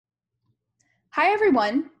Hi,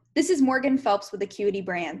 everyone. This is Morgan Phelps with Acuity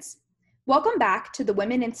Brands. Welcome back to the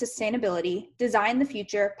Women in Sustainability Design the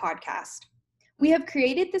Future podcast. We have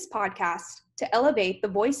created this podcast to elevate the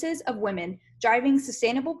voices of women driving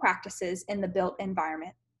sustainable practices in the built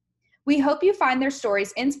environment. We hope you find their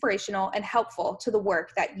stories inspirational and helpful to the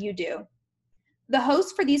work that you do. The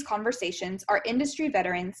hosts for these conversations are industry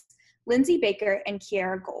veterans Lindsay Baker and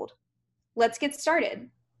Kiara Gold. Let's get started.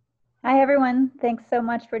 Hi, everyone. Thanks so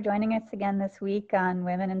much for joining us again this week on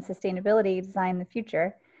Women in Sustainability Design the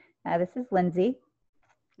Future. This is Lindsay.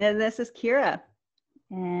 And this is Kiara.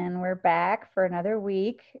 And we're back for another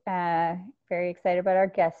week. Very excited about our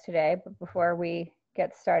guest today. But before we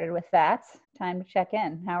get started with that, time to check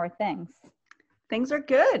in. How are things? Things are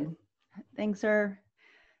good. Things are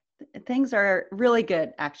really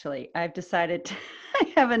good, actually. I've decided to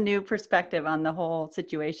have a new perspective on the whole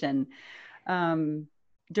situation.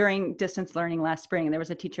 During distance learning last spring, there was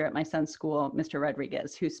a teacher at my son's school, Mr.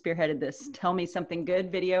 Rodriguez, who spearheaded this Tell Me Something Good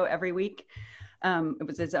video every week. It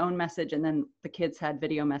was his own message, and then the kids had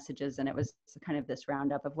video messages, and it was kind of this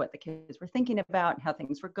roundup of what the kids were thinking about, how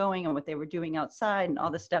things were going, and what they were doing outside, and all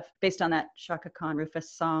this stuff based on that Chaka Khan Rufus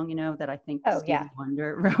song, that I think Stevie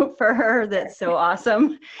Wonder wrote for her. That's so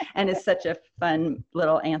awesome, and is such a fun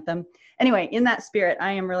little anthem. Anyway, in that spirit,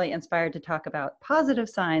 I am really inspired to talk about positive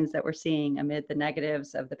signs that we're seeing amid the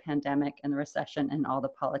negatives of the pandemic and the recession and all the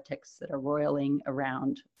politics that are roiling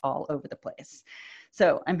around all over the place.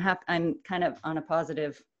 So I'm kind of on a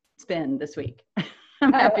positive spin this week.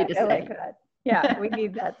 I'm happy to say. I like that. Yeah, we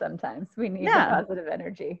need that sometimes. We need the positive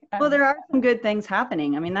energy. Well, there are some good things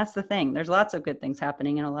happening. I mean, that's the thing. There's lots of good things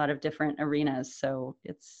happening in a lot of different arenas. So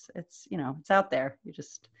it's out there. You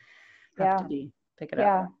just have to pick it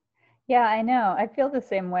up. Yeah, I know. I feel the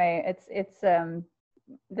same way. It's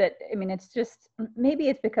just, maybe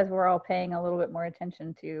it's because we're all paying a little bit more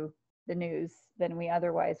attention to the news than we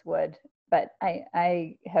otherwise would. But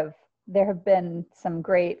there have been some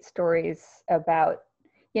great stories about,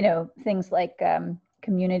 things like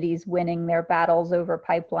communities winning their battles over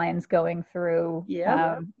pipelines going through,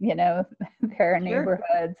 their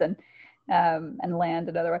neighborhoods and land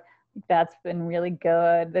and other. That's been really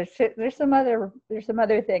good. There's some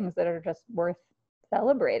other things that are just worth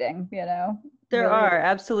celebrating. There really. are,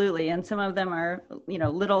 absolutely, and some of them are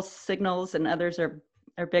little signals, and others are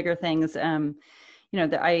bigger things.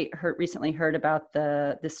 That I recently heard about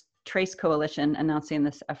this Trace Coalition announcing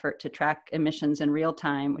this effort to track emissions in real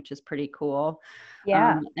time, which is pretty cool.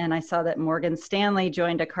 Yeah. And I saw that Morgan Stanley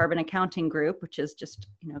joined a carbon accounting group, which is just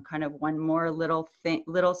kind of one more little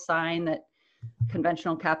sign that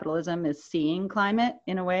conventional capitalism is seeing climate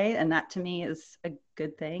in a way, and that to me is a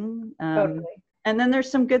good thing. Totally. And then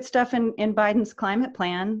there's some good stuff in Biden's climate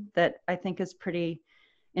plan that I think is pretty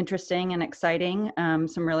interesting and exciting.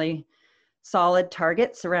 Some really solid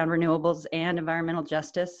targets around renewables and environmental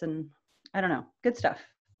justice, and I don't know, good stuff.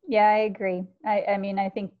 Yeah, I agree.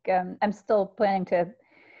 I think I'm still planning to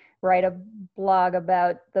write a blog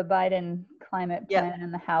about the Biden climate plan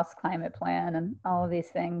and the House climate plan and all of these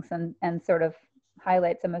things, and sort of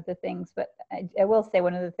highlight some of the things. But I will say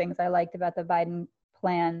one of the things I liked about the Biden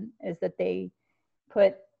plan is that they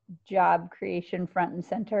put job creation front and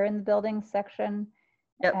center in the buildings section.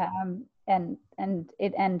 Yep.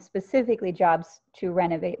 And specifically jobs to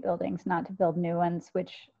renovate buildings, not to build new ones,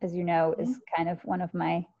 which, as you know, is kind of one of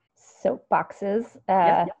my soapboxes.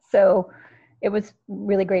 So it was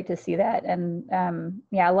really great to see that. And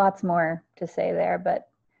lots more to say there, but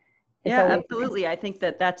absolutely. I think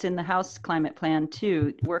that's in the House climate plan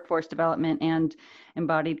too. Workforce development and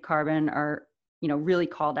embodied carbon are, really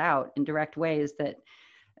called out in direct ways. That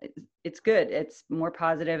it's good. It's more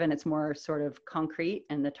positive and it's more sort of concrete,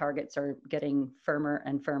 and the targets are getting firmer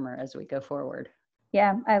and firmer as we go forward.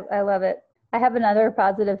 Yeah, I love it. I have another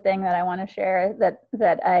positive thing that I want to share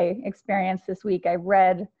that I experienced this week. I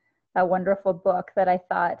read a wonderful book that I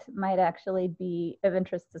thought might actually be of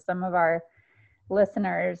interest to some of our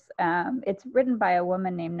listeners. It's written by a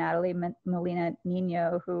woman named Natalie Molina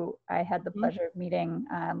Nino, who I had the pleasure of meeting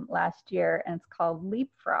last year, and it's called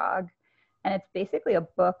Leapfrog. And it's basically a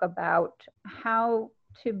book about how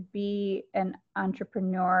to be an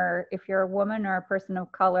entrepreneur if you're a woman or a person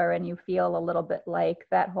of color and you feel a little bit like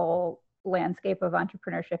that whole landscape of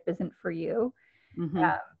entrepreneurship isn't for you.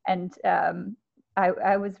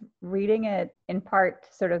 I was reading it in part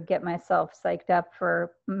to sort of get myself psyched up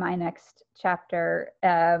for my next chapter,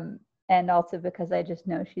 and also because I just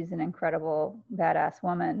know she's an incredible, badass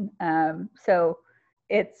woman. So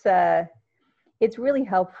it's really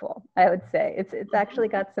helpful, I would say. It's actually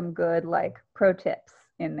got some good pro tips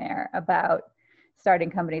in there about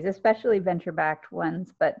starting companies, especially venture-backed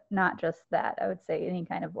ones, but not just that. I would say any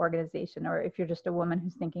kind of organization, or if you're just a woman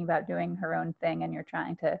who's thinking about doing her own thing and you're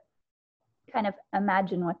trying to kind of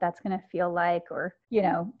imagine what that's going to feel like, or, you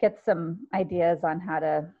know, get some ideas on how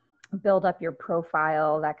to build up your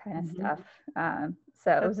profile, that kind of stuff.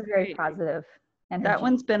 So it was a very positive energy. That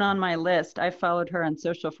one's been on my list. I followed her on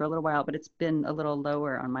social for a little while, but it's been a little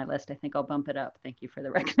lower on my list. I think I'll bump it up. Thank you for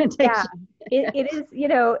the recommendation. Yeah, it is, you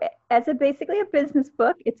know, as basically a business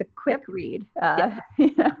book, it's a quick read,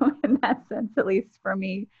 you know, in that sense, at least for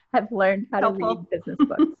me. I've learned how to read business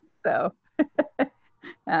books. So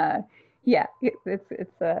yeah,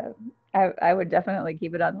 I would definitely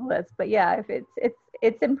keep it on the list. But yeah, if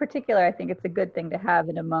it's in particular, I think it's a good thing to have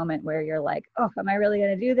in a moment where you're like, oh, am I really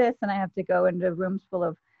going to do this? And I have to go into rooms full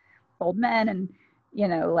of old men and, you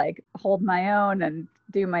know, like hold my own and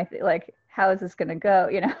do my like, how is this going to go?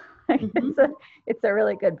 You know, it's a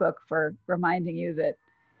really good book for reminding you that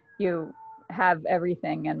you have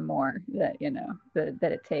everything and more that, you know,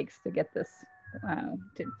 that it takes to get this,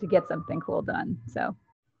 to get something cool done. So,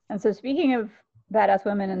 and so speaking of badass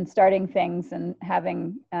women and starting things and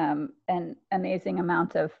having an amazing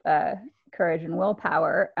amount of courage and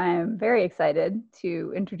willpower, I'm very excited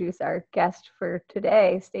to introduce our guest for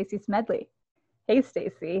today, Stacy Smedley. Hey,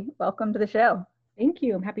 Stacy, welcome to the show. Thank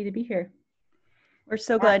you. I'm happy to be here. We're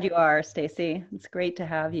so glad you are, Stacy. It's great to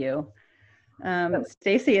have you.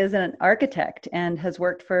 Stacy is an architect and has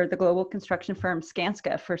worked for the global construction firm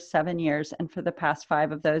Skanska for 7 years. And for the past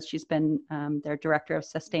 5 of those, she's been their director of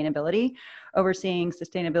sustainability, overseeing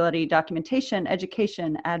sustainability documentation,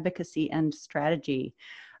 education, advocacy, and strategy.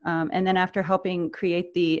 And then after helping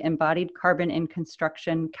create the Embodied Carbon in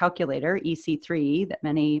Construction Calculator, EC3, that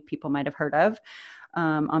many people might have heard of,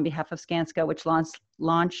 on behalf of Skanska, which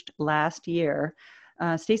launched last year,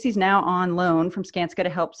 Stacy's now on loan from Skanska to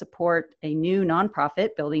help support a new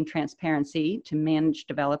nonprofit, Building Transparency, to manage,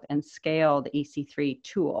 develop, and scale the EC3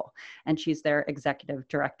 tool. And she's their executive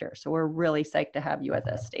director. So we're really psyched to have you with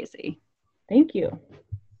us, Stacy. Thank you.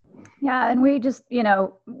 Yeah, and we just, you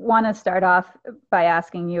know, want to start off by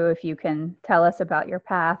asking you if you can tell us about your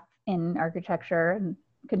path in architecture and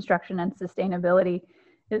construction and sustainability.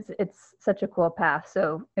 It's such a cool path.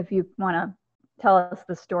 So if you want to tell us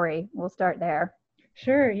the story, we'll start there.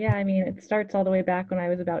 Sure. Yeah. I mean, it starts all the way back when I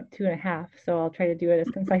was about 2.5, so I'll try to do it as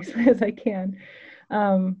concisely as I can.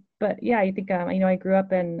 But yeah, I think, you know, I grew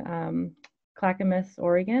up in Clackamas,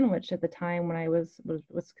 Oregon, which at the time when I was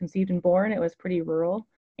conceived and born, it was pretty rural.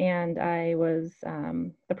 And I was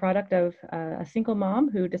the product of a single mom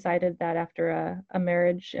who decided that after a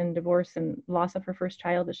marriage and divorce and loss of her first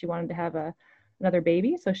child that she wanted to have another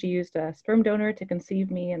baby. So she used a sperm donor to conceive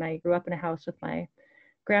me. And I grew up in a house with my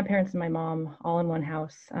grandparents and my mom all in one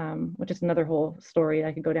house, which is another whole story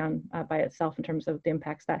I could go down by itself in terms of the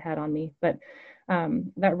impacts that had on me. But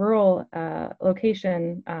that rural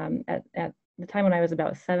location at the time when I was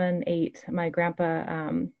about 7, 8, my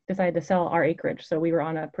grandpa decided to sell our acreage. So we were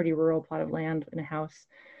on a pretty rural plot of land in a house.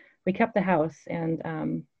 We kept the house,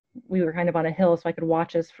 and we were kind of on a hill, so I could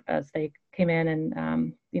watch as they came in,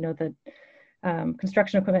 and you know, the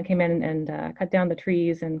construction equipment came in and cut down the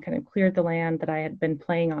trees and kind of cleared the land that I had been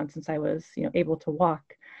playing on since I was, you know, able to walk.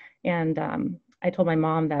 And I told my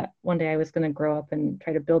mom that one day I was going to grow up and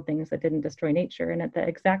try to build things that didn't destroy nature. And at the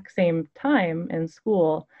exact same time in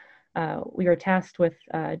school, we were tasked with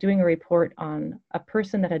doing a report on a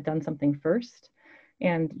person that had done something first.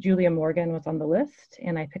 And Julia Morgan was on the list,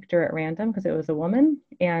 and I picked her at random because it was a woman.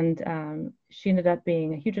 And she ended up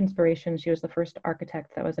being a huge inspiration. She was the first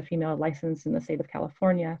architect that was a female licensed in the state of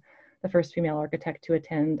California, the first female architect to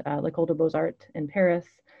attend L'École des Beaux-Arts in Paris.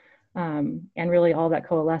 And really all that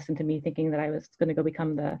coalesced into me thinking that I was going to go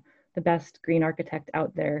become the best green architect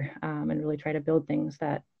out there, and really try to build things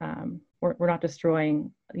that were not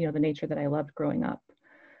destroying, you know, the nature that I loved growing up.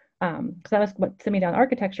 So that was what sent me down the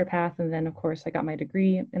architecture path. And then, of course, I got my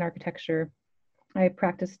degree in architecture. I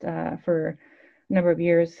practiced for a number of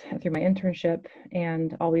years through my internship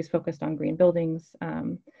and always focused on green buildings.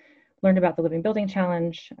 Learned about the Living Building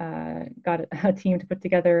Challenge, got a team to put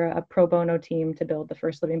together a pro bono team to build the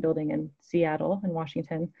first living building in Seattle in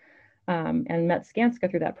Washington, and met Skanska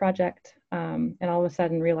through that project. And all of a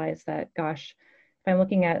sudden realized that, gosh, if I'm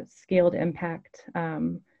looking at scaled impact,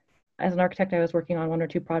 as an architect, I was working on 1 or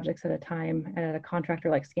 2 projects at a time. And at a contractor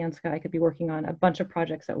like Skanska, I could be working on a bunch of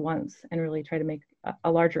projects at once and really try to make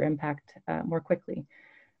a larger impact more quickly.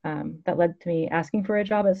 That led to me asking for a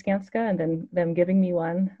job at Skanska and then them giving me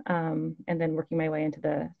one, and then working my way into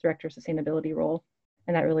the director of sustainability role.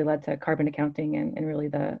 And that really led to carbon accounting and really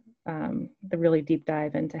the really deep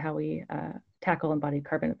dive into how we tackle embodied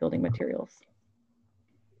carbon building materials.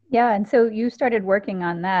 Yeah, and so you started working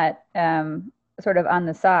on that sort of on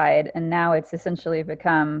the side, and now it's essentially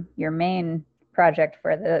become your main project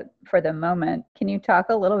for the moment. Can you talk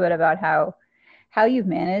a little bit about how you've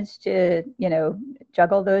managed to,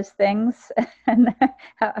 juggle those things and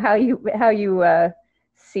how you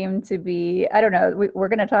seem to be, I don't know, we're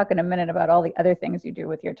going to talk in a minute about all the other things you do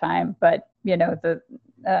with your time, but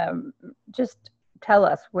just tell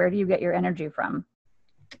us, where do you get your energy from?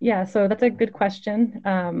 Yeah, so that's a good question.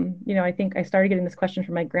 I think I started getting this question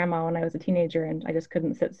from my grandma when I was a teenager, and I just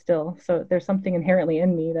couldn't sit still. So there's something inherently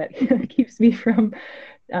in me that keeps me from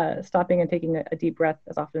stopping and taking a deep breath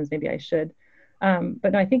as often as maybe I should.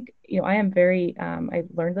 But no, I think, I am very, I've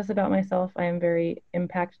learned this about myself. I am very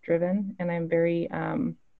impact driven, and I'm very,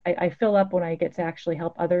 I fill up when I get to actually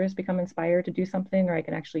help others become inspired to do something, or I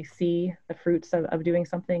can actually see the fruits of doing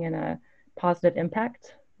something in a positive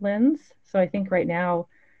impact lens. So I think right now,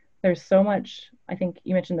 there's so much, I think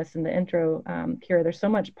you mentioned this in the intro, Kira, there's so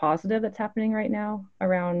much positive that's happening right now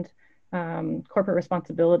around corporate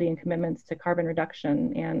responsibility and commitments to carbon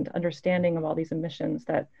reduction and understanding of all these emissions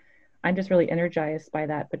that I'm just really energized by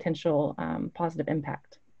that potential positive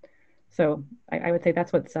impact. So I would say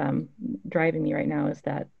that's what's driving me right now, is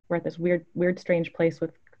that we're at this weird, strange place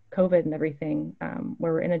with COVID and everything,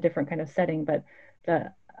 where we're in a different kind of setting, but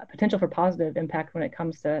the potential for positive impact when it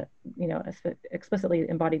comes to, explicitly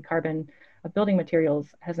embodied carbon of building materials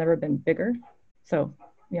has never been bigger. So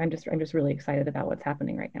I'm just really excited about what's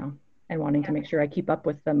happening right now and wanting to make sure I keep up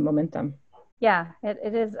with the momentum. Yeah,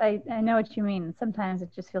 it is. I know what you mean. Sometimes it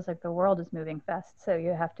just feels like the world is moving fast, so you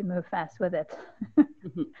have to move fast with it.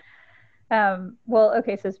 Well,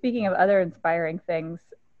 okay, so speaking of other inspiring things,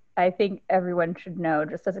 I think everyone should know,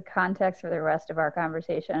 just as a context for the rest of our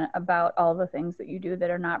conversation, about all the things that you do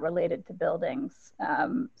that are not related to buildings,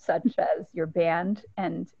 such as your band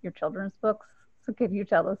and your children's books. So could you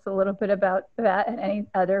tell us a little bit about that and any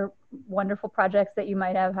other wonderful projects that you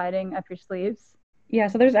might have hiding up your sleeves? Yeah,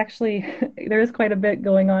 so there is quite a bit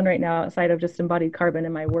going on right now outside of just embodied carbon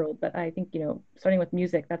in my world. But I think, starting with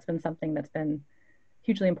music, that's been something that's been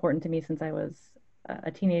hugely important to me since I was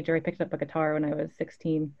a teenager. I picked up a guitar when I was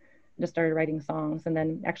 16, just started writing songs, and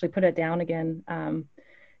then actually put it down again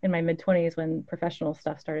in my mid-20s when professional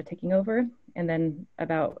stuff started taking over. And then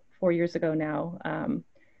about 4 years ago now,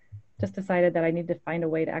 just decided that I need to find a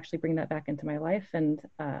way to actually bring that back into my life, and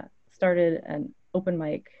started an open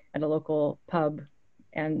mic at a local pub,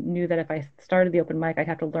 and knew that if I started the open mic, I'd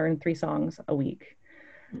have to learn 3 songs a week.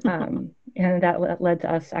 And that led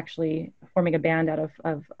to us actually forming a band out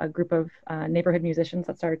of a group of neighborhood musicians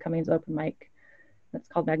that started coming to the open mic. That's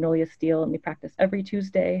called Magnolia Steel, and we practice every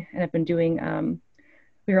Tuesday. And I've been doing,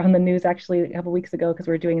 we were on the news actually a couple weeks ago because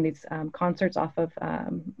we were doing these concerts off of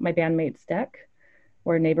my bandmate's deck,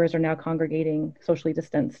 where neighbors are now congregating socially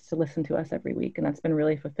distanced to listen to us every week. And that's been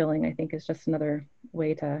really fulfilling. I think it's just another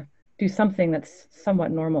way to do something that's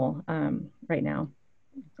somewhat normal right now.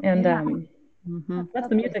 And that's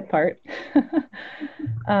the music part.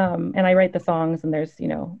 And I write the songs, and there's,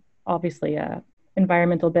 obviously a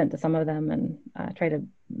environmental bent to some of them, and try to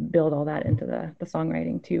build all that into the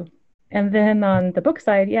songwriting too. And then on the book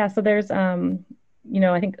side, so there's,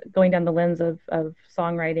 I think going down the lens of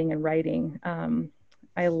songwriting and writing,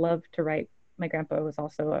 I love to write. My grandpa was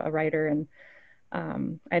also a writer, and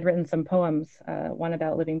I'd written some poems, one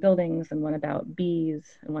about living buildings and one about bees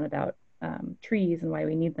and one about trees and why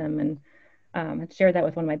we need them. And I'd shared that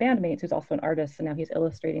with one of my bandmates who's also an artist, and now he's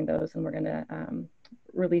illustrating those, and we're going to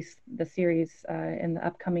release the series in the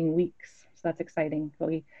upcoming weeks. So that's exciting. But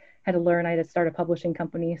we had to learn, I had to start a publishing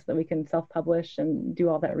company so that we can self-publish and do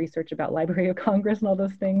all that research about Library of Congress and all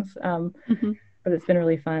those things. But it's been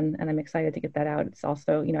really fun, and I'm excited to get that out. It's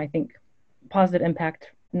also, I think, positive impact,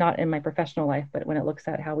 not in my professional life, but when it looks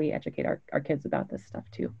at how we educate our kids about this stuff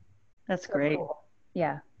too. That's great. Cool.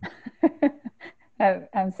 Yeah.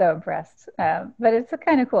 I'm so impressed. But it's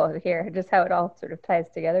kind of cool to hear just how it all sort of ties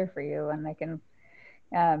together for you. And I can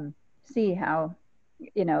see how,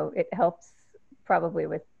 it helps probably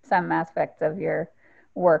with some aspects of your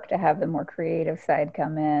work to have the more creative side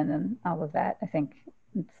come in and all of that. I think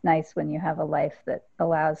it's nice when you have a life that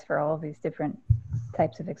allows for all of these different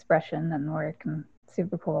types of expression and work, and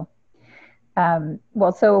super cool.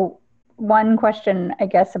 Well, so one question, I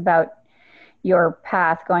guess, about your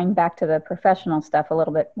path, going back to the professional stuff a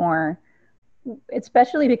little bit more,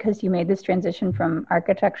 especially because you made this transition from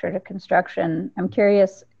architecture to construction. I'm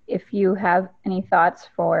curious if you have any thoughts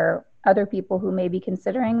for other people who may be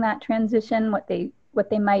considering that transition, what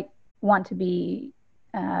they might want to be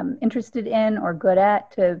interested in or good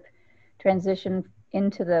at to transition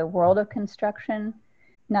into the world of construction,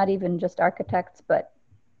 not even just architects, but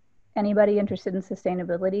anybody interested in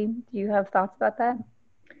sustainability, do you have thoughts about that?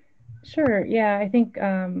 Sure. Yeah, I think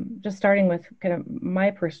just starting with kind of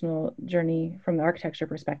my personal journey from the architecture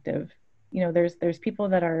perspective, there's people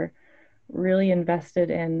that are really invested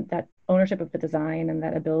in that ownership of the design and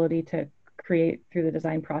that ability to create through the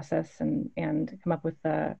design process and come up with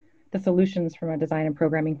the solutions from a design and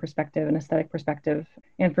programming perspective and aesthetic perspective.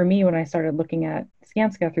 And for me, when I started looking at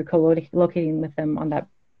Skanska through co-locating with them on that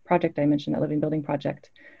project I mentioned, that Living Building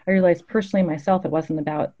project, I realized personally myself, it wasn't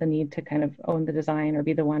about the need to kind of own the design or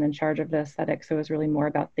be the one in charge of the aesthetics. It was really more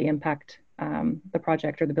about the impact the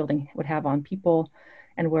project or the building would have on people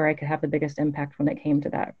and where I could have the biggest impact when it came to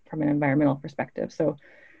that from an environmental perspective. So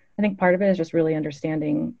I think part of it is just really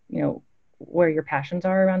understanding, where your passions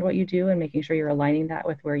are around what you do and making sure you're aligning that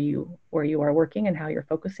with where you are working and how you're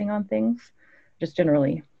focusing on things, just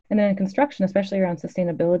generally. And then in construction, especially around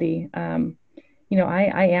sustainability,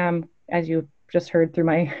 I am, as you just heard through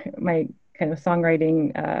my kind of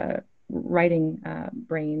songwriting, writing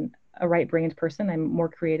brain, a right-brained person. I'm more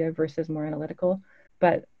creative versus more analytical.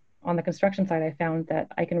 But on the construction side, I found that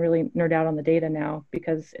I can really nerd out on the data now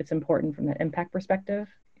because it's important from the impact perspective.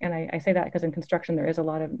 And I say that because in construction, there is a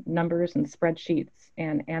lot of numbers and spreadsheets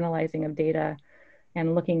and analyzing of data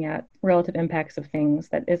and looking at relative impacts of things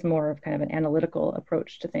that is more of kind of an analytical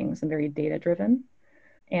approach to things and very data-driven.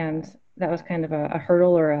 And that was kind of a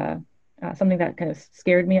hurdle or something that kind of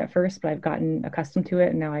scared me at first, but I've gotten accustomed to it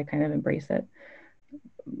and now I kind of embrace it.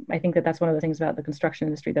 I think that that's one of the things about the construction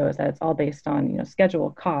industry, though, is that it's all based on, schedule,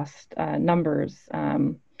 cost, numbers,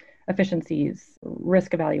 efficiencies,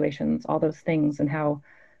 risk evaluations, all those things, and how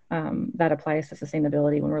that applies to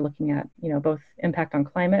sustainability when we're looking at, both impact on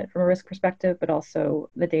climate from a risk perspective, but also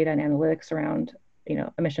the data and analytics around,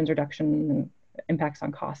 emissions reduction and impacts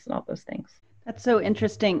on costs and all those things. That's so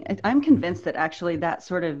interesting. I'm convinced that actually that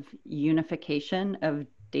sort of unification of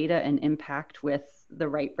data and impact with the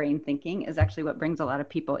right brain thinking is actually what brings a lot of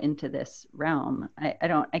people into this realm.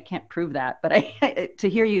 I can't prove that, but to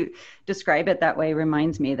hear you describe it that way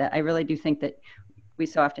reminds me that I really do think that we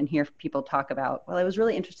so often hear people talk about, well, I was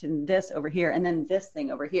really interested in this over here and then this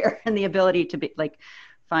thing over here, and the ability to be like,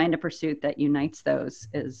 find a pursuit that unites those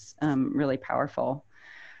is really powerful.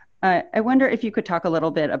 I wonder if you could talk a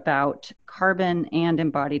little bit about carbon and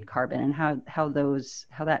embodied carbon and how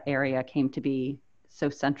that area came to be so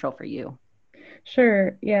central for you.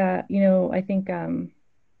 Sure. Yeah. I think,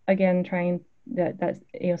 again, trying that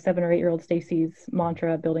 7 or 8 year old Stacy's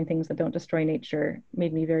mantra, building things that don't destroy nature,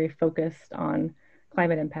 made me very focused on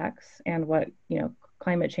climate impacts and what,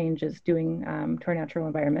 climate change is doing to our natural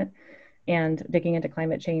environment. And digging into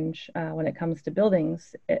climate change when it comes to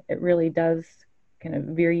buildings, it really does kind of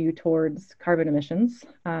veer you towards carbon emissions.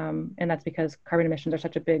 And that's because carbon emissions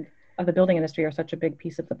are of the building industry are such a big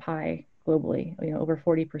piece of the pie globally. Over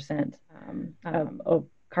 40% of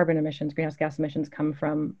carbon emissions, greenhouse gas emissions, come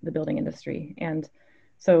from the building industry. And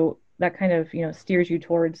so that kind of, steers you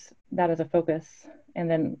towards that as a focus. And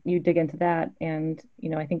then you dig into that. And,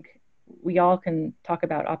 I think we all can talk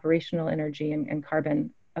about operational energy and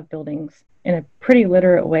carbon of buildings in a pretty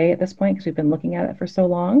literate way at this point, because we've been looking at it for so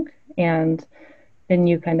long. And then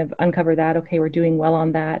you kind of uncover that, okay, we're doing well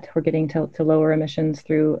on that. We're getting to lower emissions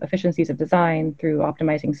through efficiencies of design, through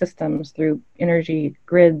optimizing systems, through energy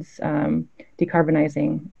grids,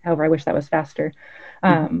 decarbonizing. However, I wish that was faster.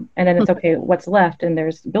 And then it's okay, what's left? And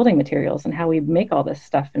there's building materials and how we make all this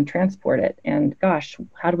stuff and transport it. And gosh,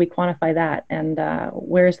 how do we quantify that? And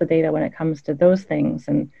where's the data when it comes to those things?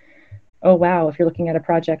 And oh, wow, if you're looking at a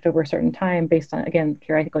project over a certain time based on, again,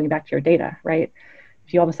 Kira, going back to your data, right?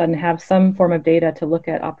 If you all of a sudden have some form of data to look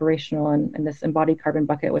at operational and this embodied carbon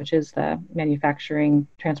bucket, which is the manufacturing,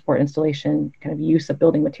 transport, installation, kind of use of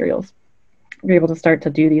building materials, you're able to start to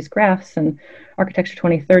do these graphs. And Architecture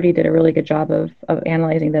 2030 did a really good job of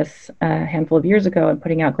analyzing this a handful of years ago and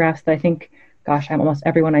putting out graphs that I think, gosh, almost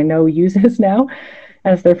everyone I know uses now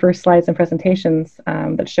as their first slides and presentations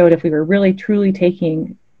that showed if we were really truly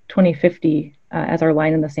taking 2050 as our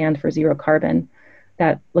line in the sand for zero carbon,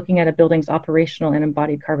 that looking at a building's operational and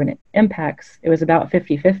embodied carbon impacts, it was about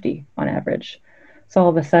 50-50 on average. So all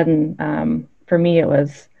of a sudden, for me, it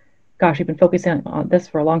was, gosh, we've been focusing on this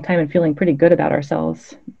for a long time and feeling pretty good about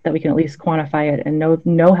ourselves that we can at least quantify it and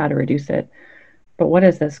know how to reduce it. But what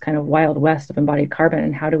is this kind of wild west of embodied carbon,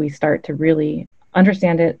 and how do we start to really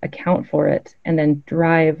understand it, account for it, and then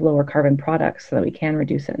drive lower carbon products so that we can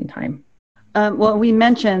reduce it in time? Well, we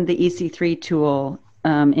mentioned the EC3 tool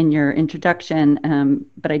in your introduction,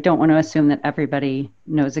 but I don't want to assume that everybody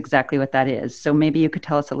knows exactly what that is. So maybe you could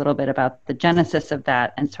tell us a little bit about the genesis of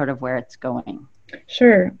that and sort of where it's going.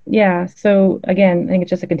 Sure. Yeah. So again, I think it's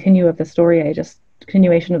just a continue of the story I just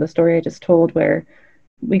continuation of the story I just told, where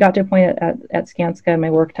we got to a point at Skanska and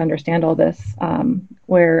my work to understand all this,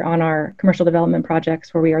 where on our commercial development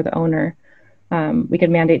projects where we are the owner, we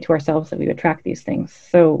could mandate to ourselves that we would track these things.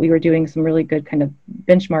 So we were doing some really good kind of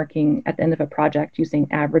benchmarking at the end of a project using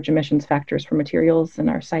average emissions factors for materials and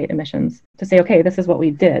our site emissions to say, okay, this is what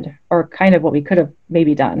we did, or kind of what we could have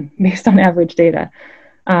maybe done based on average data.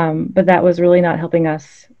 But that was really not helping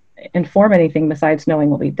us inform anything besides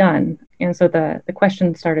knowing what we've done. And so the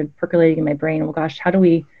question started percolating in my brain, well, gosh, how do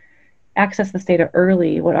we access this data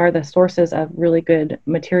early? What are the sources of really good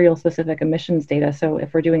material specific emissions data? So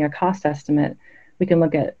if we're doing a cost estimate, we can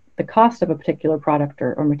look at the cost of a particular product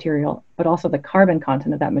or material, but also the carbon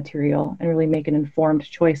content of that material and really make an informed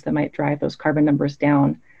choice that might drive those carbon numbers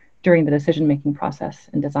down during the decision-making process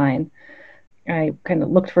and design. I kind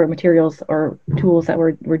of looked for materials or tools that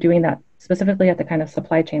were doing that specifically at the kind of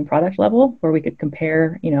supply chain product level, where we could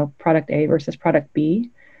compare, product A versus product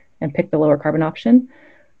B and pick the lower carbon option.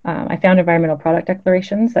 I found environmental product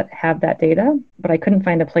declarations that have that data, but I couldn't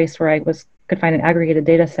find a place where I could find an aggregated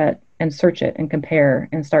data set and search it and compare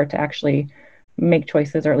and start to actually make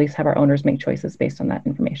choices, or at least have our owners make choices based on that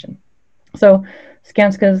information. So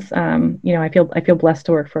Skanska's, I feel blessed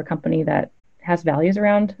to work for a company that has values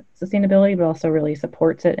around sustainability, but also really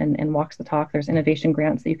supports it and walks the talk. There's innovation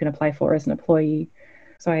grants that you can apply for as an employee.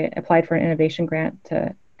 So I applied for an innovation grant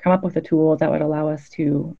to come up with a tool that would allow us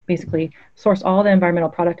to basically source all the environmental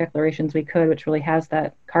product declarations we could, which really has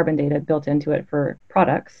that carbon data built into it for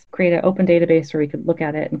products, create an open database where we could look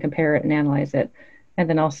at it and compare it and analyze it, and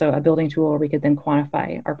then also a building tool where we could then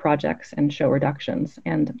quantify our projects and show reductions.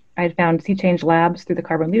 And I had found Sea Change Labs through the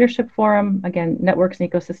Carbon Leadership Forum. Again, networks and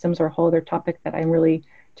ecosystems are a whole other topic that I'm really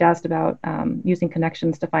jazzed about, using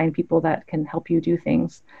connections to find people that can help you do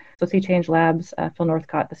things. So Sea Change Labs, Phil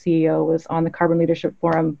Northcott, the CEO, was on the Carbon Leadership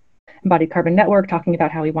Forum Embodied Carbon Network talking about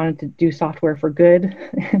how he wanted to do software for good.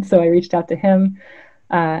 And so I reached out to him.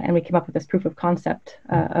 And we came up with this proof of concept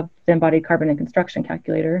of the embodied carbon and construction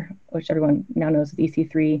calculator, which everyone now knows as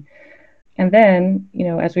EC3. And then,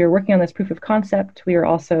 as we were working on this proof of concept, we were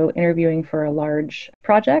also interviewing for a large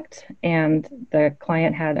project, and the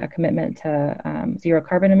client had a commitment to zero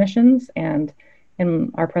carbon emissions. And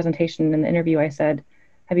in our presentation in the interview, I said,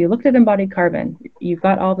 have you looked at embodied carbon? You've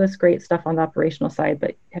got all this great stuff on the operational side,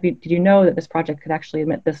 but did you know that this project could actually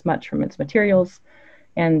emit this much from its materials?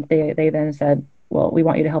 And they then said, well, we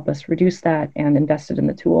want you to help us reduce that, and invested in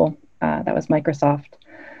the tool. That was Microsoft.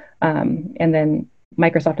 And then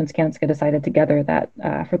Microsoft and Skanska decided together that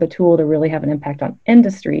for the tool to really have an impact on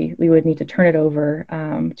industry, we would need to turn it over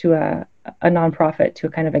to a nonprofit, to a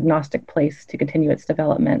kind of agnostic place to continue its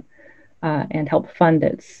development and help fund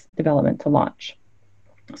its development to launch.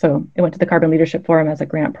 So it went to the Carbon Leadership Forum as a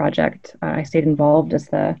grant project. I stayed involved as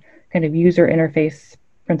the kind of user interface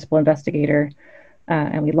principal investigator.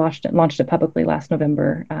 And we launched it publicly last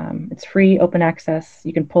November. It's free, open access.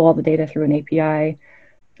 You can pull all the data through an API.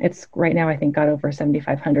 It's right now, I think, got over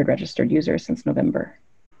 7,500 registered users since November.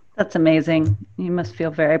 That's amazing. You must feel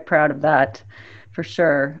very proud of that, for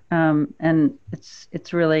sure. And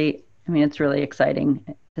it's really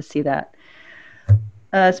exciting to see that.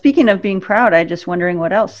 Speaking of being proud, I'm just wondering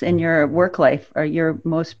what else in your work life are you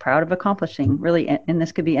most proud of accomplishing? Really, and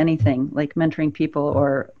this could be anything, like mentoring people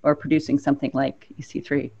or producing something like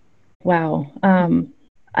EC3. Wow. I'm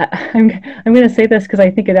going to say this because I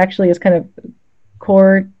think it actually is kind of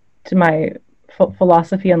core to my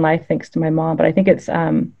philosophy in life, thanks to my mom. But I think it's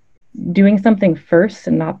doing something first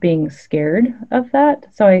and not being scared of that.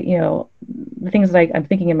 So the things that I'm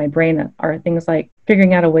thinking in my brain are things like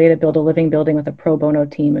figuring out a way to build a living building with a pro bono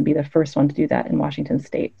team and be the first one to do that in Washington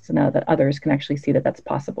State. So now that others can actually see that that's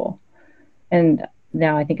possible. And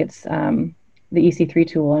now I think it's the EC3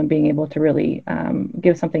 tool and being able to really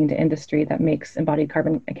give something to industry that makes embodied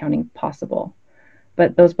carbon accounting possible.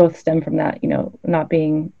 But those both stem from that, not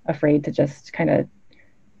being afraid to just kind of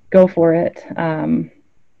go for it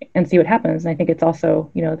and see what happens. And I think it's also,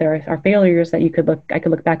 there are failures that I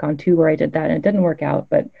could look back on too, where I did that and it didn't work out,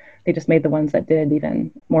 but they just made the ones that did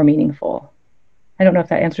even more meaningful. I don't know if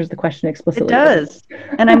that answers the question explicitly. It does.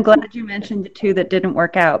 And I'm glad you mentioned the two that didn't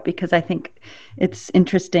work out, because I think it's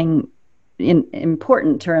interesting and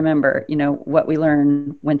important to remember, what we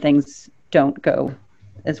learn when things don't go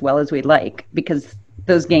as well as we'd like, because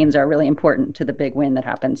those gains are really important to the big win that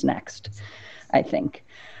happens next, I think.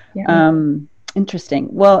 Yeah. Interesting.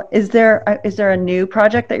 Well, is there a new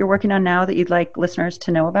project that you're working on now that you'd like listeners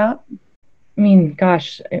to know about? I mean,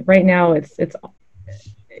 gosh, right now it's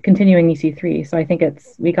continuing EC3. So I think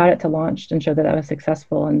we got it to launch and show that was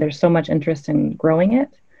successful, and there's so much interest in growing it.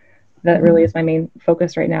 that really is my main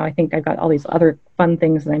focus right now. I think I've got all these other fun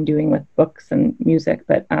things that I'm doing with books and music,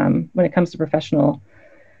 but when it comes to professional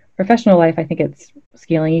life, I think it's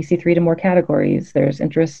scaling EC3 to more categories. There's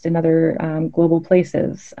interest in other global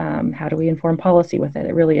places. How do we inform policy with it?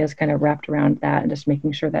 It really is kind of wrapped around that and just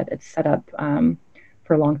making sure that it's set up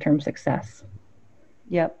for long-term success.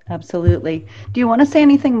 Yep, absolutely. Do you want to say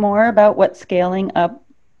anything more about what scaling up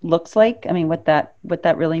looks like? I mean, what that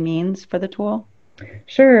really means for the tool?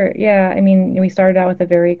 Sure. Yeah. I mean, we started out with a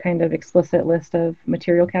very kind of explicit list of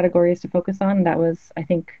material categories to focus on. That was, I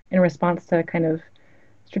think, in response to kind of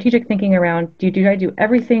strategic thinking around, do I do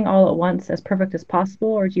everything all at once as perfect as possible,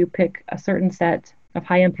 or do you pick a certain set of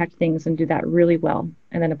high impact things and do that really well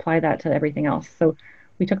and then apply that to everything else? So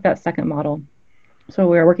we took that second model. So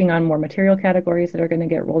we're working on more material categories that are going to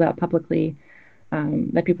get rolled out publicly,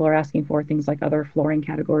 that people are asking for, things like other flooring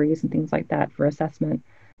categories and things like that for assessment.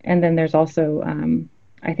 And then there's also,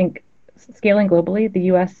 I think, scaling globally.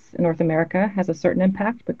 The US and North America has a certain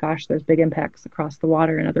impact, but gosh, there's big impacts across the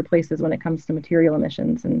water and other places when it comes to material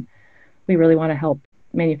emissions. And we really want to help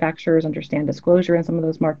manufacturers understand disclosure in some of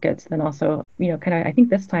those markets. Then also, kind of, I think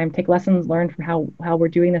this time take lessons learned from how we're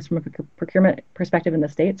doing this from a procurement perspective in the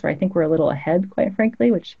States, where I think we're a little ahead, quite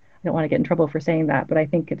frankly, which I don't want to get in trouble for saying that, but I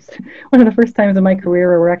think it's one of the first times in my career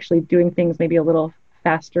where we're actually doing things maybe a little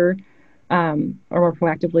faster or more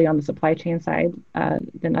proactively on the supply chain side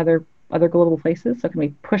than other global places. So can we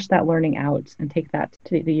push that learning out and take that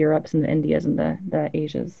to the Europes and the Indias and the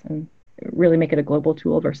Asias and really make it a global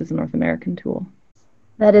tool versus a North American tool?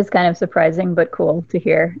 That is kind of surprising, but cool to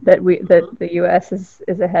hear that the U.S.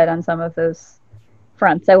 is ahead on some of those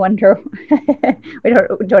fronts. I wonder, we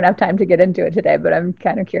don't have time to get into it today, but I'm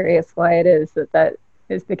kind of curious why it is that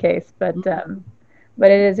is the case. But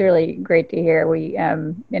it is really great to hear. We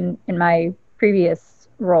in my previous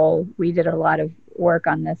role, we did a lot of work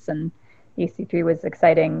on this, and EC3 was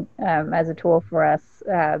exciting as a tool for us,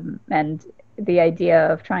 and the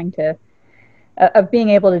idea of trying to of being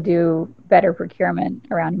able to do better procurement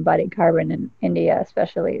around embodied carbon in India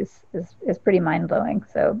especially is pretty mind-blowing.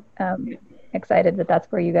 So excited that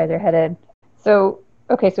that's where you guys are headed. So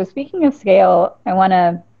speaking of scale, I want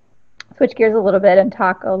to switch gears a little bit and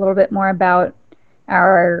talk a little bit more about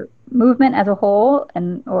our movement as a whole,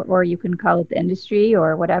 and or you can call it the industry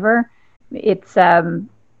or whatever. It's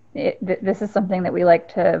this is something that we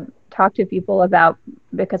like to talk to people about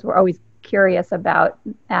because we're always curious about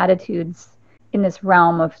attitudes in this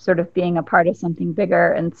realm of sort of being a part of something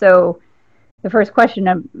bigger. And so the first question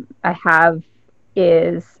I have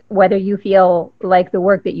is whether you feel like the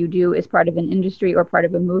work that you do is part of an industry or part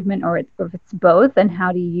of a movement, or if it's both, and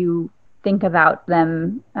how do you think about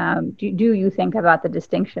them? Do you think about the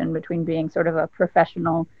distinction between being sort of a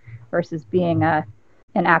professional versus being an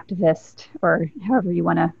activist, or however you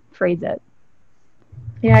want to phrase it?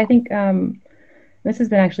 Yeah, I think this has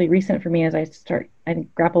been actually recent for me as I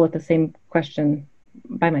grapple with the same question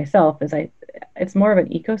by myself. It's more of an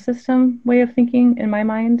ecosystem way of thinking in my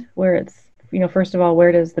mind, where it's, first of all,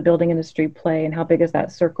 where does the building industry play and how big is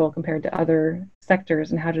that circle compared to other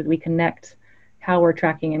sectors, and how did we connect how we're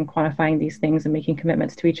tracking and quantifying these things and making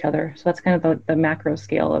commitments to each other. So that's kind of the macro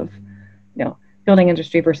scale of, building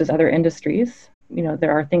industry versus other industries.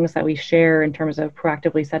 There are things that we share in terms of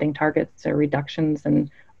proactively setting targets or reductions and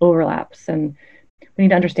overlaps. And we need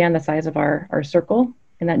to understand the size of our circle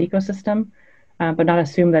in that ecosystem, but not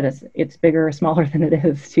assume that it's bigger or smaller than it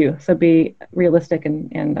is too. So be realistic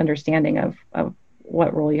and understanding of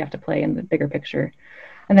what role you have to play in the bigger picture.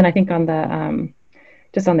 And then I think on the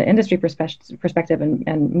just on the industry perspective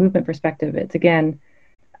and movement perspective, it's, again,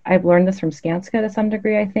 I've learned this from Skanska to some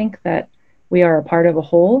degree. I think that we are a part of a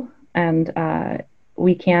whole, and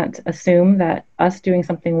we can't assume that us doing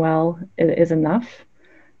something well is enough.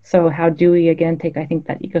 So how do we, again, take, I think,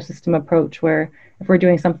 that ecosystem approach where if we're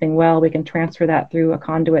doing something well, we can transfer that through a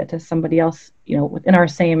conduit to somebody else, within our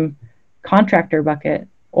same contractor bucket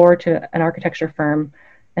or to an architecture firm.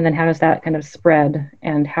 And then how does that kind of spread,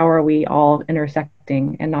 and how are we all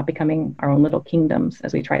intersecting and not becoming our own little kingdoms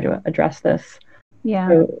as we try to address this? Yeah.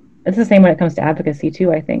 So it's the same when it comes to advocacy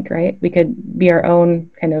too, I think, right? We could be our own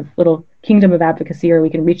kind of little kingdom of advocacy, or we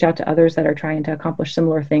can reach out to others that are trying to accomplish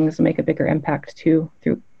similar things and make a bigger impact too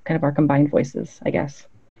through kind of our combined voices, I guess.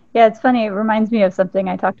 Yeah, it's funny. It reminds me of something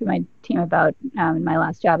I talked to my team about in my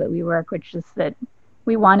last job at WeWork, which is that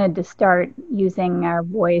we wanted to start using our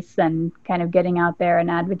voice and kind of getting out there and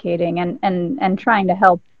advocating and trying to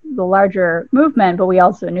help the larger movement, but we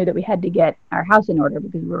also knew that we had to get our house in order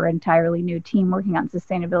because we were an entirely new team working on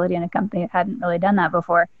sustainability in a company that hadn't really done that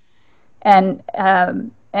before. And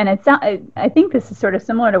it's not, I think this is sort of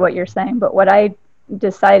similar to what you're saying, but what I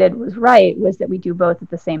decided was right was that we do both at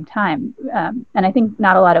the same time. And I think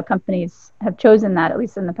not a lot of companies have chosen that, at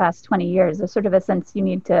least in the past 20 years. There's sort of a sense you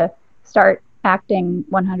need to start acting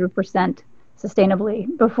 100%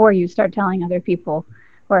 sustainably before you start telling other people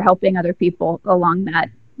or helping other people along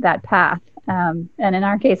that path. And in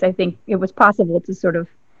our case, I think it was possible to sort of,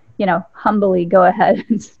 humbly go ahead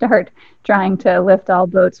and start trying to lift all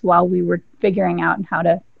boats while we were figuring out how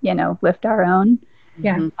to, lift our own.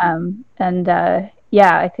 Yeah.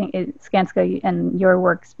 I think Skanska and your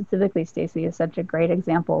work specifically, Stacey, is such a great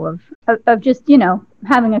example of just,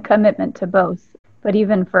 having a commitment to both. But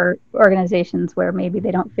even for organizations where maybe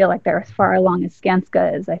they don't feel like they're as far along as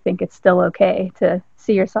Skanska is, I think it's still okay to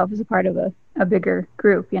see yourself as a part of a bigger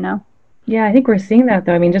group, Yeah, I think we're seeing that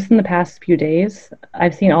though. I mean, just in the past few days,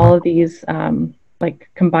 I've seen all of these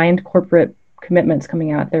combined corporate commitments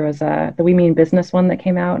coming out. There was the We Mean Business one that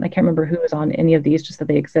came out, and I can't remember who was on any of these, just that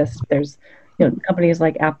they exist. There's companies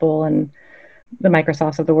like Apple and the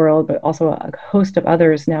Microsofts of the world, but also a host of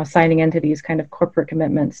others now signing into these kind of corporate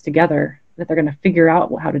commitments together that they're going to figure out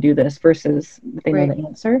how to do this versus that they know the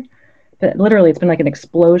answer. But literally, it's been like an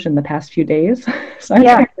explosion the past few days. So I'm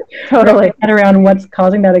trying to totally get around what's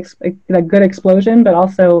causing that good explosion, but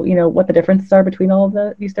also what the differences are between all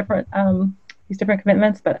of these different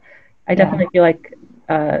commitments. But I definitely feel like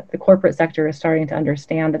the corporate sector is starting to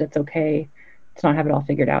understand that it's okay to not have it all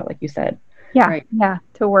figured out, like you said. Yeah, right. Yeah,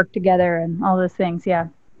 to work together and all those things. Yeah.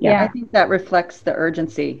 I think that reflects the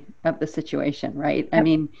urgency of the situation, right? Yep. I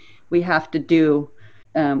mean, we have to do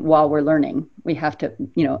while we're learning. We have to,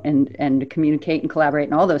 and communicate and collaborate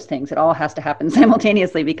and all those things. It all has to happen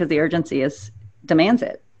simultaneously because the urgency demands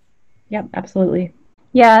it. Yep, absolutely.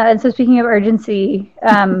 Yeah, and so speaking of urgency,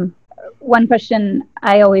 one question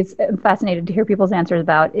I always am fascinated to hear people's answers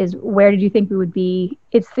about is, where did you think we would be?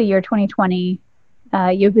 It's the year 2020.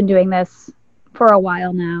 You've been doing this for a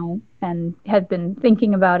while now and have been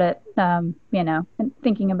thinking about it, and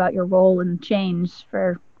thinking about your role and change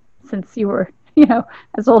since you were,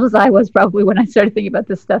 as old as I was probably when I started thinking about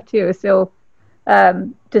this stuff too. So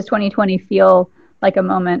does 2020 feel like a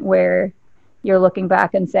moment where you're looking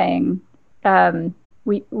back and saying,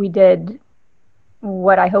 we did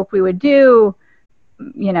what I hoped we would do,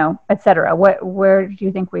 et cetera? Where do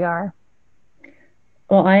you think we are?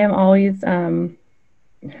 Well, I am always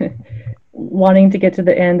wanting to get to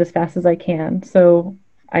the end as fast as I can. So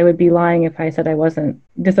I would be lying if I said I wasn't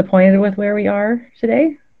disappointed with where we are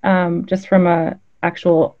today, just from a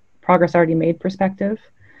actual progress already made perspective,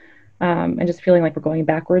 and just feeling like we're going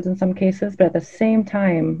backwards in some cases. But at the same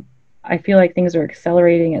time, I feel like things are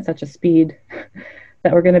accelerating at such a speed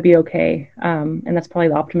that we're going to be okay. And that's probably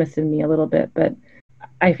the optimist in me a little bit. But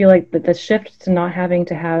I feel like that the shift to not having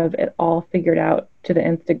to have it all figured out to the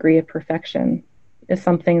nth degree of perfection is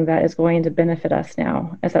something that is going to benefit us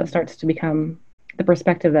now, as that starts to become the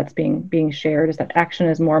perspective that's being shared, is that action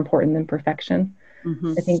is more important than perfection.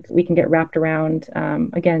 Mm-hmm. I think we can get wrapped around,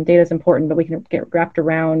 again, data is important, but we can get wrapped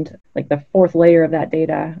around like the fourth layer of that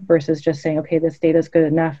data versus just saying, okay, this data is good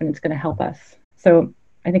enough and it's going to help us. So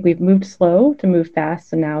I think we've moved slow to move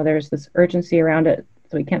fast, and now there's this urgency around it.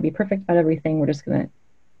 So we can't be perfect about everything. We're just going to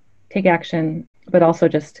take action, but also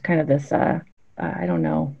just kind of this,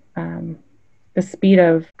 the speed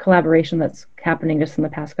of collaboration that's happening just in the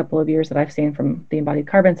past couple of years that I've seen from the embodied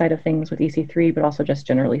carbon side of things with EC3, but also just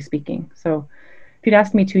generally speaking. So if you'd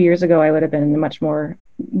asked me 2 years ago, I would have been in a much more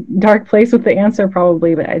dark place with the answer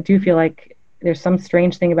probably, but I do feel like there's some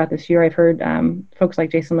strange thing about this year. I've heard folks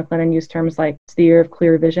like Jason McLennan use terms like it's the year of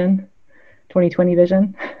clear vision, 2020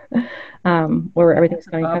 vision, where everything's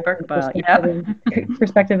going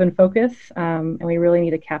perspective and focus. And we really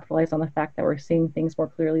need to capitalize on the fact that we're seeing things more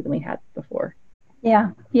clearly than we had before.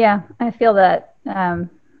 Yeah, I feel that.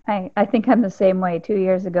 I think I'm the same way. 2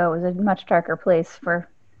 years ago was a much darker place for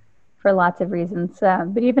lots of reasons.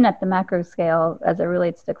 But even at the macro scale, as it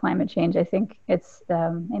relates to climate change, I think it's,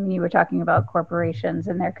 you were talking about corporations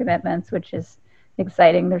and their commitments, which is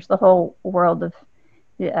exciting. There's the whole world of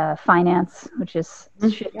finance, which is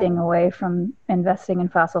shifting away from investing in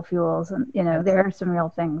fossil fuels. And, there are some real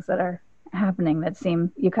things that are happening that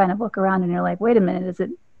seem, you kind of look around and you're like, wait a minute,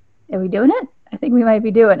 are we doing it? I think we might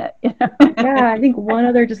be doing it. Yeah, I think one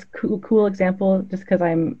other just cool example, just because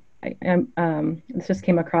this just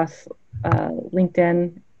came across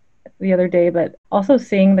LinkedIn the other day, but also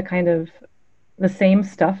seeing the kind of the same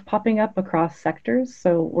stuff popping up across sectors.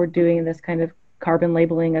 So we're doing this kind of carbon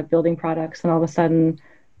labeling of building products, and all of a sudden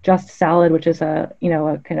Just Salad, which is a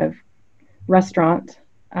kind of restaurant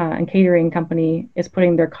and catering company, is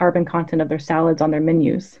putting their carbon content of their salads on their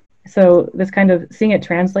menus. So this kind of seeing it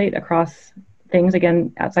translate across things,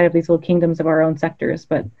 again, outside of these little kingdoms of our own sectors.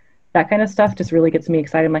 But that kind of stuff just really gets me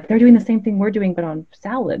excited. I'm like, they're doing the same thing we're doing, but on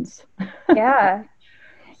salads. Yeah.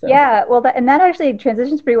 So. Yeah. Well, that actually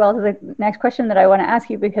transitions pretty well to the next question that I want to ask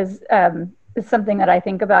you, because it's something that I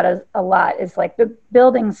think about as a lot, is like the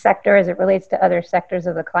building sector as it relates to other sectors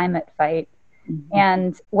of the climate fight,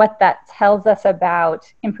 and what that tells us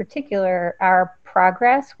about, in particular, our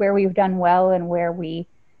progress, where we've done well and where we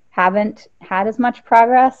haven't had as much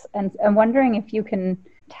progress. And I'm wondering if you can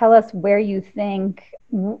tell us where you think,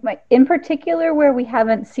 in particular, where we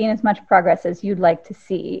haven't seen as much progress as you'd like to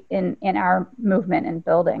see in our movement in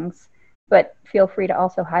buildings. But feel free to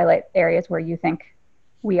also highlight areas where you think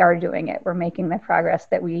we are doing it. We're making the progress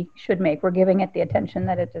that we should make. We're giving it the attention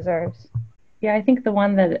that it deserves. Yeah, I think the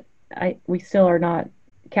one that we still are not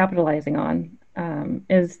capitalizing on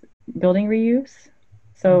is building reuse.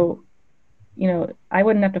 So, I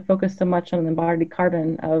wouldn't have to focus so much on the embodied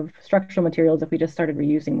carbon of structural materials if we just started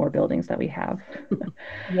reusing more buildings that we have.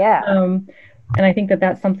 Yeah. And I think that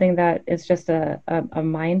that's something that is just a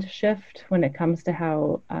mind shift when it comes to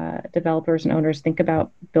how developers and owners think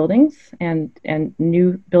about buildings and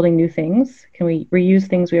building new things. Can we reuse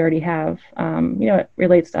things we already have? It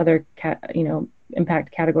relates to other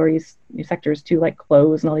impact categories, new sectors too, like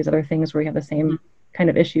clothes and all these other things where we have the same kind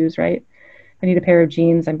of issues, right? I need a pair of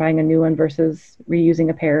jeans, I'm buying a new one versus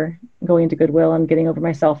reusing a pair, going to Goodwill and getting over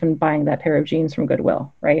myself and buying that pair of jeans from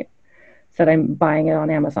Goodwill, right? Said I'm buying it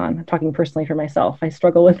on Amazon. I'm talking personally for myself. I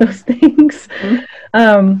struggle with those things.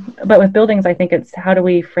 But with buildings, I think it's how do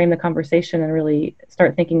we frame the conversation and really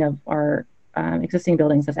start thinking of our existing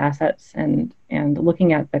buildings as assets and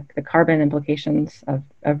looking at the carbon implications of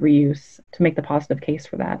reuse to make the positive case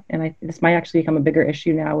for that. And this might actually become a bigger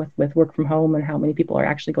issue now with work from home and how many people are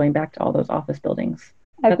actually going back to all those office buildings.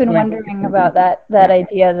 I've been wondering about that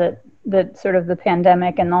idea that sort of the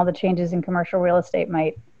pandemic and all the changes in commercial real estate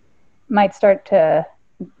might start to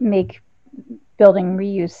make building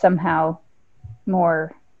reuse somehow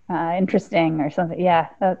more interesting or something. Yeah.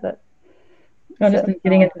 Just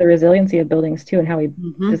getting into the resiliency of buildings too, and how we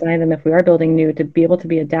design them if we are building new to be able to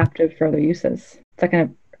be adaptive for other uses. It's like kind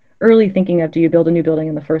of early thinking of, do you build a new building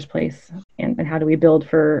in the first place? And how do we build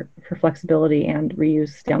for flexibility and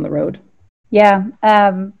reuse down the road? Yeah.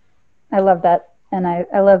 I love that. And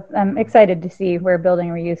I'm excited to see where building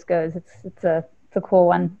reuse goes. It's a cool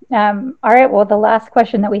one. All right. Well, the last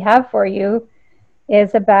question that we have for you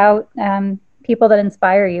is about people that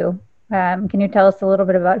inspire you. Can you tell us a little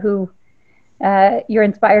bit about who you're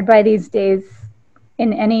inspired by these days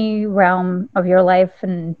in any realm of your life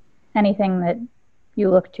and anything that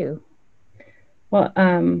you look to? Well,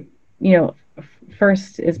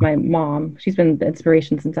 first is my mom. She's been the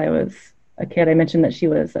inspiration since I was a kid. I mentioned that she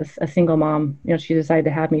was a single mom. She decided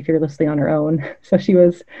to have me fearlessly on her own. So she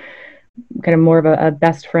was kind of more of a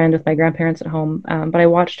best friend with my grandparents at home. But I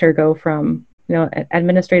watched her go from,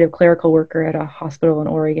 administrative clerical worker at a hospital in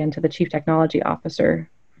Oregon to the chief technology officer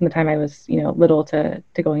from the time I was, little to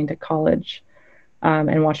going to college,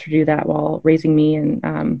 and watched her do that while raising me.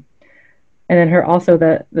 And then her also,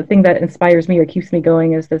 the thing that inspires me or keeps me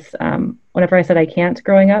going is this, whenever I said I can't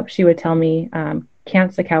growing up, she would tell me,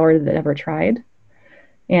 can't's a coward that never tried.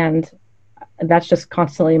 And that's just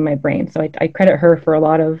constantly in my brain. So I credit her for a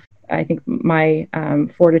lot of, I think, my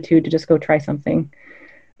fortitude to just go try something.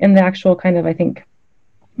 In the actual kind of, I think,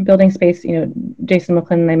 building space, Jason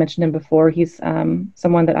McLennan, I mentioned him before. He's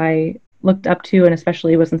someone that I looked up to and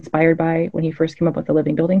especially was inspired by when he first came up with the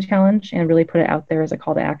Living Building Challenge and really put it out there as a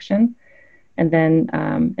call to action, and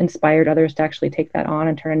then inspired others to actually take that on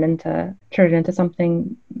and turn it into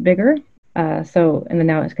something bigger. And then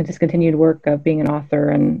now it's just continued work of being an author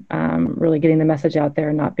and really getting the message out there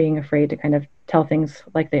and not being afraid to kind of tell things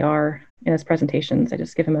like they are in his presentations. I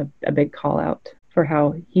just give him a big call out for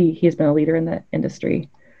how he has been a leader in the industry.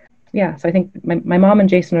 Yeah, so I think my mom and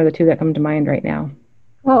Jason are the two that come to mind right now.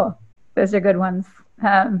 Oh, those are good ones.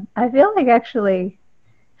 I feel like actually,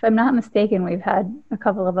 if I'm not mistaken, we've had a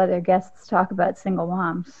couple of other guests talk about single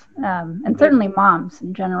moms, and certainly moms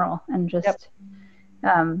in general, and just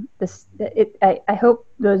I hope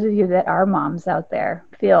those of you that are moms out there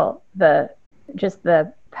feel the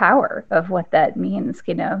power of what that means,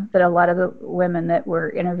 that a lot of the women that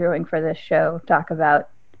we're interviewing for this show talk about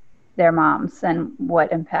their moms and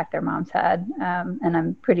what impact their moms had. And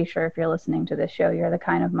I'm pretty sure if you're listening to this show, you're the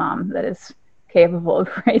kind of mom that is capable of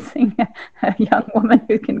raising a young woman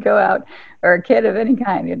who can go out, or a kid of any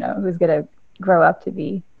kind, who's going to grow up to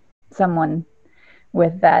be someone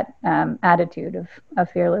with that attitude of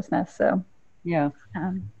fearlessness. So, to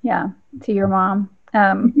your mom.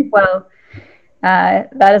 Well,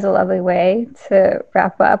 That is a lovely way to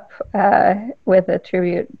wrap up with a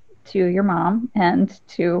tribute to your mom and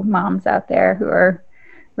to moms out there who are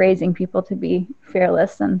raising people to be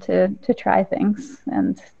fearless and to try things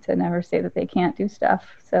and to never say that they can't do stuff.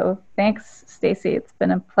 So thanks, Stacy. It's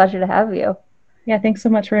been a pleasure to have you. Yeah, thanks so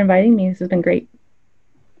much for inviting me. This has been great.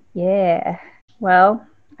 Yeah. Well,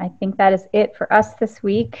 I think that is it for us this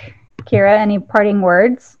week. Kira, any parting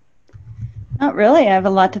words? Not really. I have a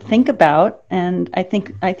lot to think about, and I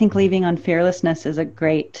think leaving on fearlessness is a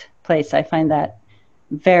great place. I find that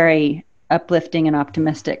very uplifting and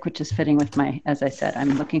optimistic, which is fitting with as I said,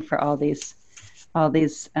 I'm looking for all these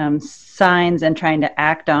signs and trying to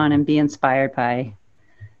act on and be inspired by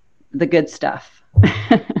the good stuff.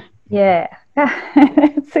 Yeah,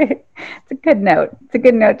 it's a good note. It's a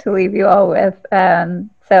good note to leave you all with.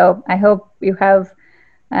 So I hope you have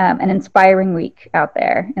an inspiring week out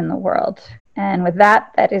there in the world. And with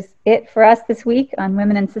that, that is it for us this week on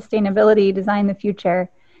Women in Sustainability, Design the Future.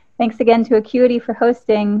 Thanks again to Acuity for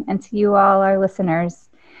hosting, and to you all, our listeners.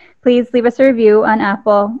 Please leave us a review on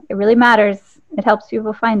Apple. It really matters. It helps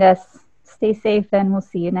people find us. Stay safe, and we'll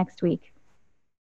see you next week.